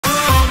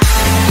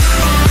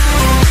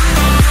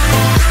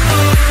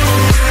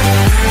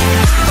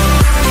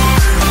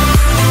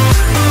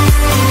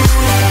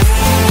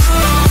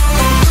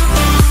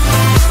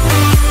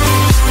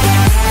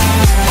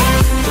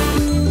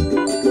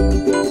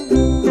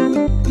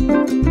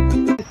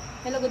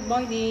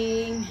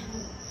morning!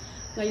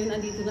 Ngayon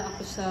andito na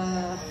ako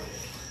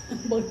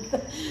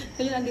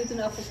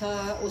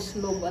sa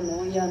Oslob,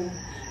 yan.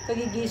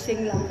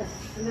 Kagigising lang.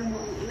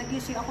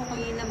 Nagising ako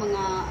kanina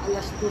mga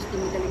alas 2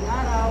 ng madaling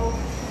araw.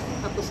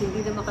 Tapos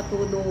hindi na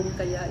makatulog,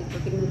 kaya ito,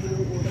 tingnan ko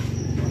yung oras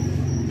dito.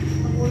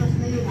 Ang oras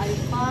na yun ay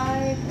 5,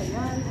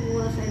 ayan, ang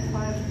oras ay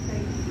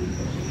 5:30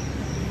 dito.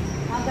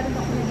 Ganun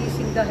ako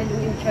nagising dahil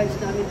yung in-charge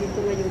namin dito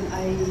ngayon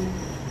ay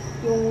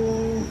yung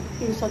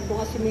pinsan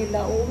ko kasi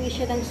Mila, uuwi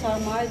siya ng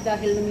summer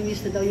dahil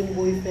namimiss na daw yung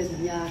boyfriend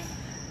niya.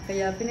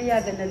 Kaya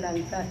pinayagan na lang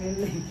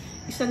dahil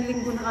isang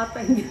linggo na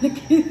ata hindi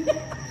nagkita.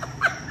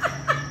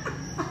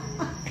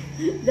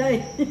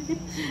 Dahil,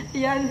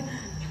 yan,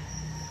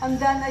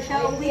 handa na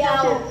siya, uwi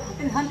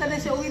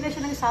na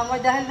siya ng summer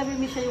dahil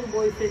namimiss siya yung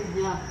boyfriend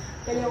niya.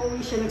 Kaya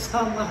uwi siya ng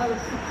summer.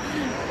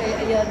 Kaya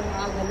ayan,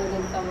 maaga na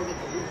lang tawag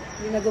ito.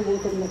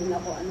 Nagagutom na rin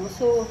ako.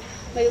 So,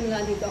 ngayon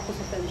nga dito ako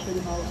sa pension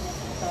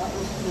house sa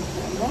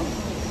Oslob na.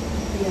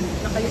 Ayan,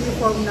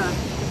 naka-uniform na.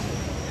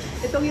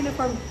 Ito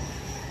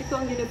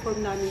ang uniform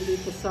namin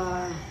dito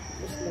sa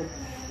Oslob.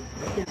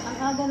 Ang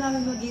aga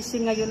namin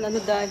magising ngayon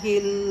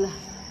dahil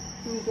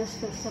yung guest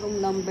room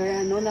number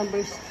 7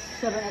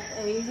 at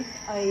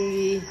 8 ay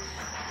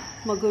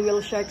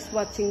mag-whale sharks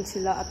watching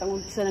sila at ang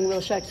umpisa ng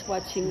whale sharks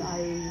watching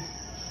ay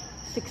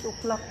 6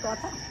 o'clock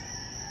ata.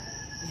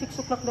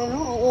 6 o'clock din,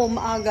 no? Oo,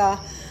 maaga.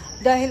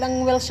 Dahil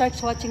ang whale sharks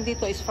watching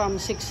dito is from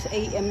 6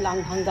 AM lang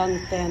hanggang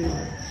 10.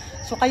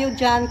 So kayo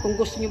dyan, kung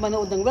gusto nyo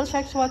manood ng whale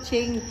sharks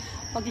watching,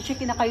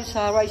 mag-check in na kayo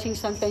sa Rising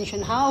Sun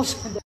Pension House.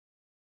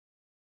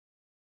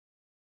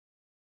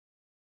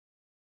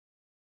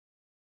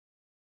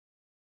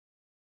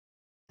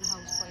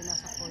 House po ay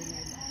nasa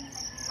corner lang.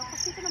 Tapos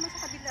dito naman sa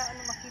kabila,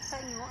 makita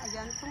nyo,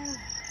 ayan,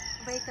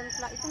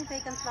 itong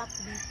vacant lot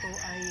dito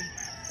ay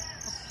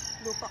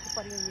lupa ko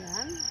pa rin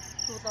yan.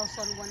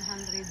 2,100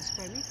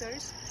 square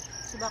meters.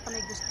 So baka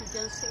may gusto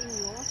dyan sa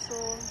inyo. So,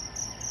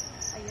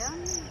 ayan,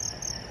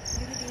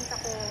 binibinta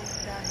ko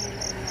dahil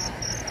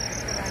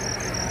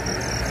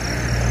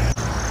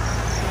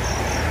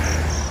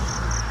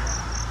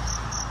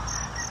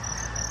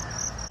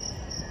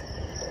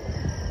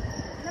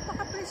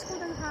napaka-presko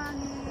ng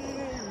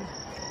hangin.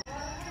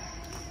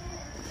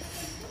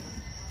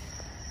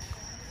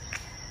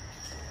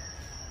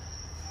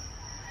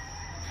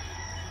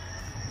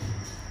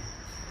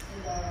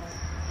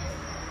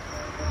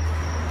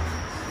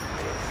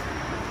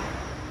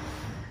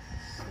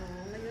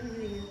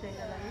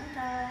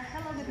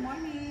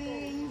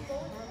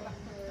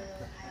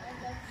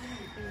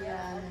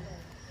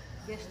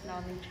 Guest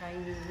namin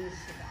Chinese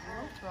sila.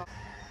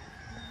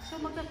 So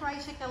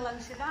magka-tricycle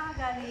lang sila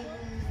galing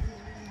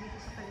dito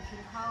sa pension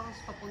house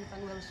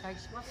papuntang whale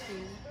sharks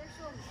watching.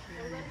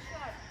 Whale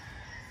shark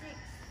 6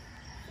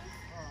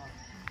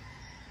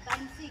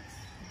 times 6.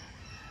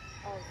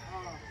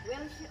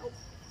 Whale shark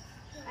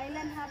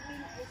island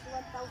hopping is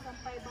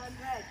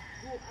 1,500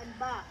 go and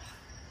back.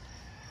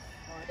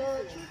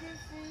 The children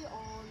free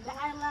or the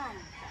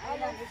island? The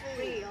island is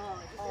free.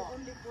 It's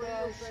only for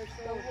you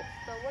person.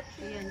 The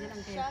watching ayan, yan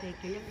ang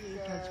caretaker. Yan ang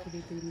i-charge ko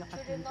dito yung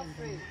lakat ng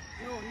kandang.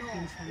 No. You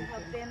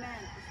have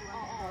payment.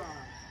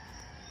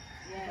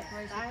 Yes.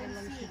 Tricycle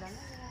lang sila.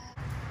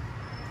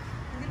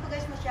 Hindi pa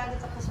guys masyado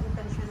tapos ang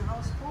pension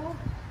house ko.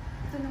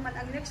 Ito naman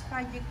ang next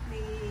project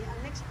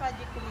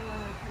ko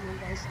ngayon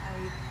guys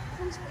ay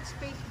itong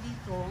space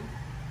dito.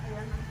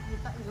 Ayan,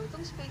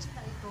 itong space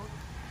na ito.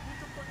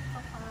 Dito po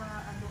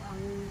ang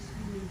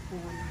swimming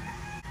pool.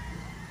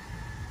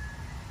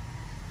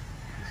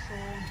 So,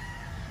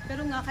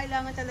 pero nga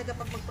kailangan talaga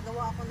pag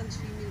magpagawa ako ng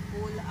swimming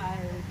pool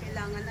ay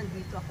kailangan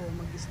andito ako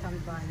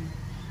mag-standby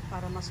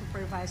para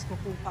ma-supervise ko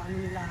kung paano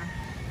nila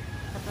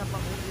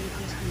katrabahuin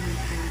ang swimming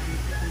pool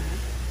dito.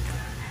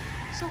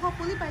 So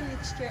hopefully by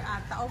next year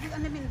ata,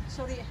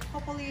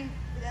 hopefully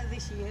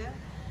this year,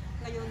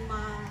 ngayon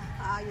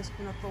maayos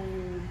ko na tong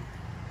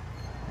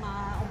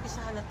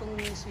maumpisahan na tong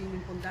swimming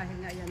pool dahil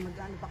nga yan,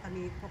 muna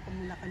kami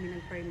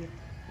ng permit.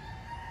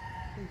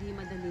 Hindi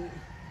madali.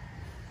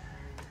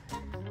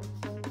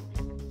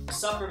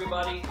 What's up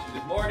everybody?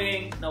 Good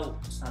morning. No,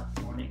 it's not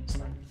morning, it's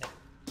like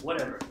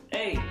whatever.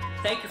 Hey,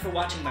 thank you for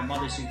watching my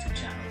mother's YouTube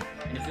channel.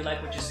 And if you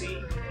like what you see,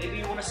 maybe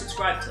you want to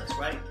subscribe to us,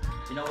 right?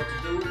 You know what to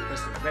do,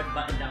 press the red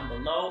button down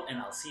below and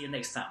I'll see you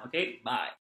next time, okay? Bye.